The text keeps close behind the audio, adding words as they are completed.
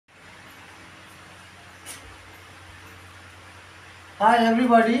Hi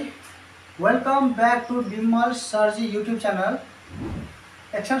everybody, welcome back to Bimal Sarji YouTube channel.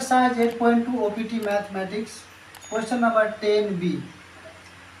 Exercise 8.2 OPT Mathematics, question number 10b.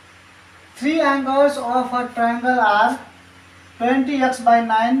 Three angles of a triangle are 20x by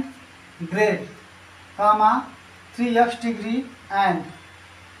 9 grade, comma 3x degree and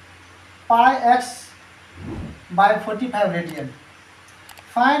pi x by 45 radian.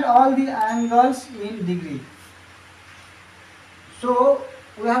 Find all the angles in degree. So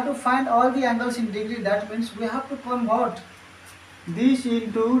we have to find all the angles in degree. That means we have to convert this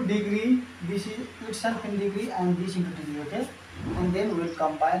into degree, this is itself in degree, and this into degree, okay? And then we will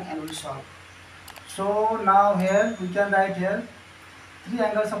combine and we will solve. So now here we can write here three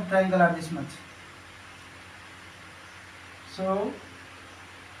angles of triangle are this much. So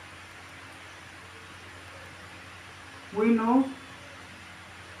we know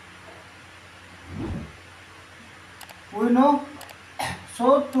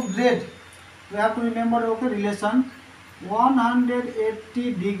so to grade we have to remember, okay, relation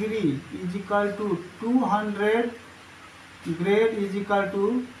 180 degree is equal to 200 grade is equal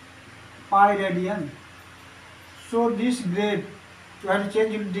to pi radian. So this grade we have to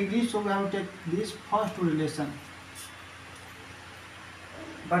change into degree, so we have to take this first relation.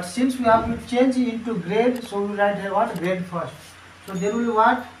 But since we have to change into grade, so we write here what? Grade first. So there will be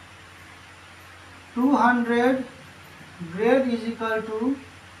what? 200 grade is equal to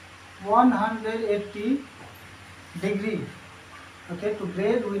 180 degree. Okay, to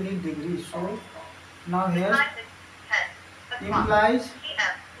grade we need degree. So now here implies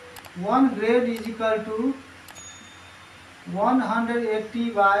 1 grade is equal to 180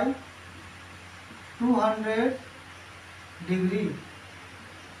 by 200 degree,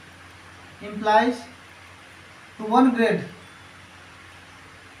 implies to 1 grade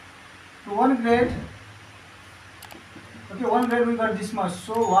okay, 1 grade we got this much.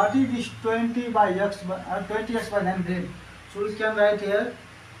 So what is this 20 by x by 20x by 9 grade? So we can write here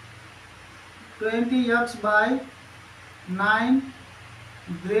 20x by 9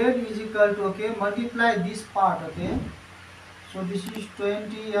 grade is equal to, okay, multiply this part, okay. So this is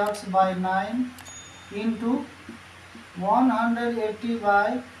 20x by 9 into 180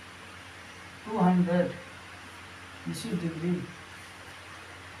 by 200. This is degree.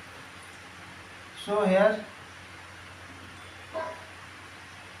 So here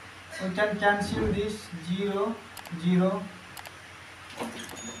we can cancel this 0, 0,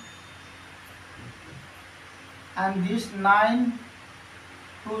 and this 9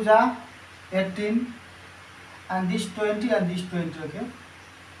 2s are 18, and this 20 and this 20, okay,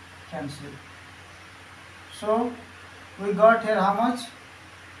 cancel. So we got here how much?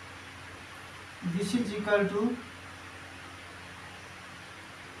 This is equal to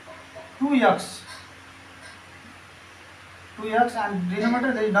 2x, and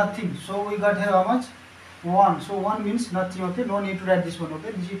denominator there is nothing, so we got here how much? 1. So 1 means nothing, okay, no need to write this one,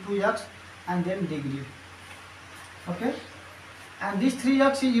 okay. This is 2x and then degree, okay, and this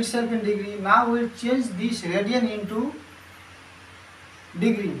 3x is itself in degree. Now we will change this radian into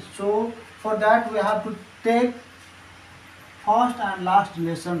degree. So for that we have to take first and last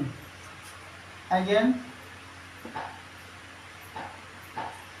relation. Again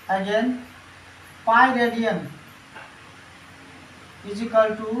pi radian is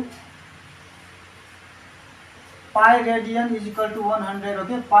equal to 100,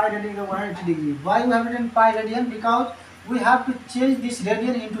 okay. Pi radian is 180 degree. Why we have written pi radian? Because we have to change this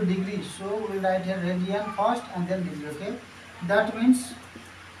radian into degree. So we write here radian first and then degree, okay. That means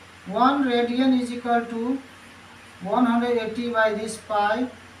 1 radian is equal to 180 by this pi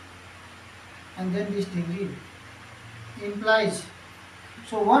and then this degree, implies,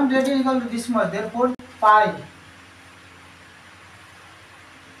 so 1 radian is equal to this much, therefore pi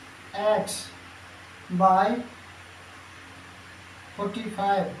x by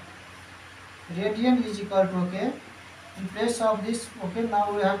 45 radian is equal to, okay, in place of this, okay,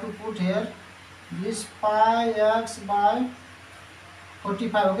 now we have to put here this pi x by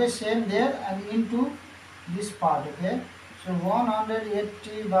 45, okay, same there, and into this part, okay. So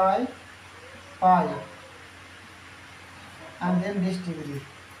 180 by pi and then this degree.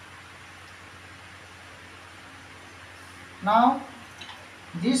 Now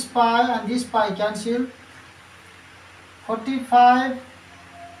this pi and this pi cancel, 45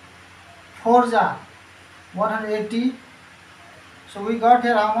 4s are 180. So we got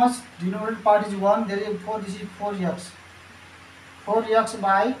here how much? Denominator part is 1, there is 4, this is 4x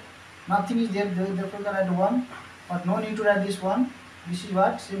by nothing is there, therefore we can write 1, but no need to write this one. This is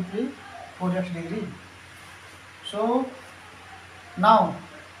what? Simply 4x degree. So now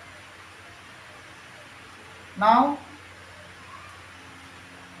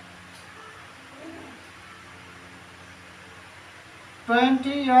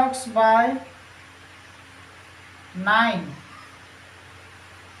 20x by 9.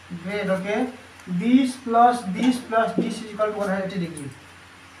 Great, okay. This plus this is equal to 180 degree.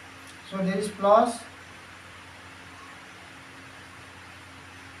 So there is plus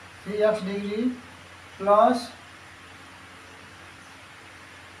 3x degree plus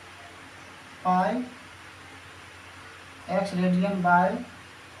pi x radian by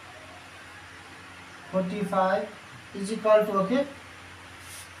 45 is equal to,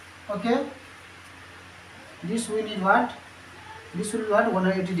 okay, this we need what? This will be what?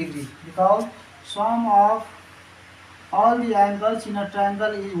 180 degree, because sum of all the angles in a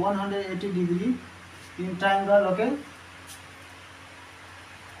triangle is 180 degree in triangle, okay.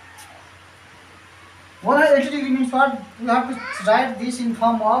 180 degree means what? We have to write this in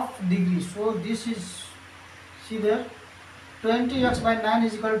form of degree. So this is, see there, 20x by 9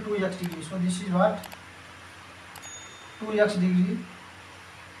 is equal to 2x degree. So this is what? 2x degree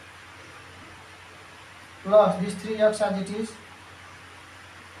plus this 3x as it is,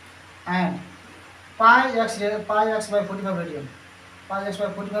 and pi x by 45 radian. Pi x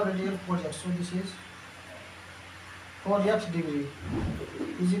by 45 radian 4x. So this is 4x degree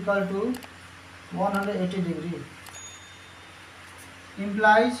is equal to 180 degree,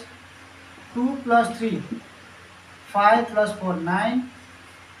 implies 2 plus 3, 5 plus 4, 9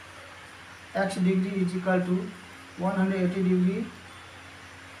 x degree is equal to 180 degree,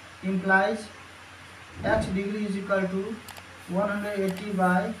 implies x degree is equal to 180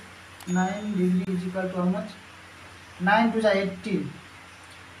 by 9 degree is equal to how much? 9 to the 18,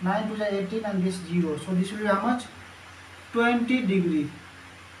 9 to the 18, and this 0. So this will be how much? 20 degree.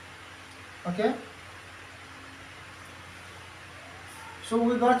 Okay. So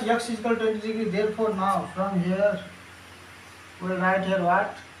we got x is equal to 20 degree. Therefore now from here we will write here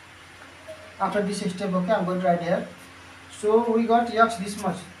what? After this step, okay, I am going to write here. So we got x this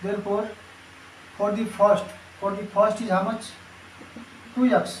much. Therefore for the first is how much?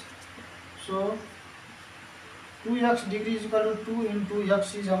 2x. So 2x degree is equal to 2 into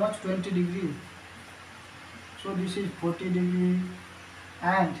x is how much? 20 degree. So this is 40 degree,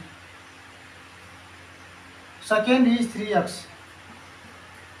 and second is 3x.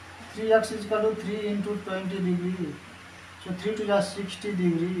 3x is equal to 3 into 20 degree. So 3 to the 60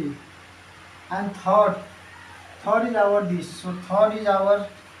 degree. And third is our this. So third is our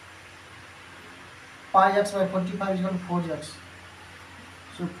pi x by 45 is equal to 4x.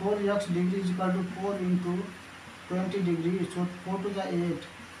 So 4x degree is equal to 4 into 20 degree. So 4 to the 8,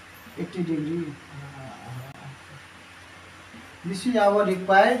 80 degree. This is our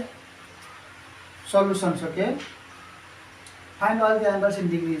required solutions, okay. Find all the angles in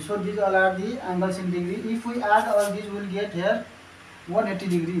degree. So these all are the angles in degree. If we add all these, we will get here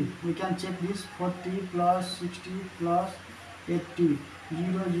 180 degree. We can check this: 40 plus 60 plus 80,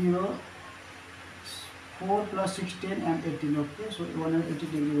 0, 0, 4 plus 16 and 18. Okay, so 180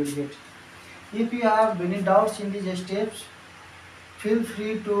 degree we will get. If you have any doubts in these steps, feel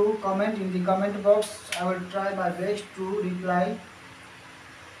free to comment in the comment box. I will try my best to reply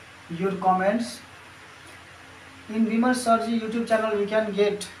your comments. In Vimal Sirji YouTube channel, we can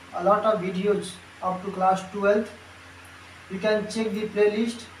get a lot of videos up to class 12th. You can check the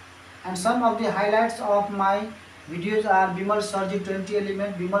playlist, and some of the highlights of my videos are Vimal Sirji 20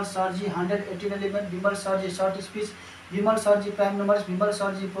 element, Vimal Sirji 118 element, Vimal Sirji short speech, Vimal Sirji prime numbers, Vimal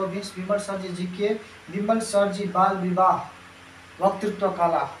Sirji province, Vimal Sirji GK, Vimal Sirji Bal Vivah, Vaktritva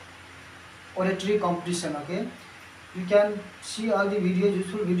Kala, oratory competition. Okay, you can see all the videos,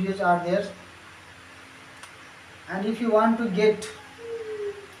 useful videos are there. And if you want to get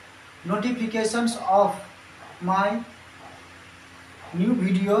notifications of my new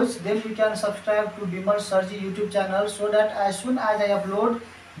videos, then you can subscribe to Vimal Sirji YouTube channel, so that as soon as I upload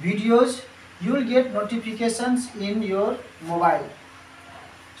videos, you will get notifications in your mobile.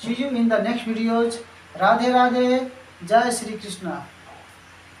 See you in the next videos. Radhe Radhe, Jai Shri Krishna.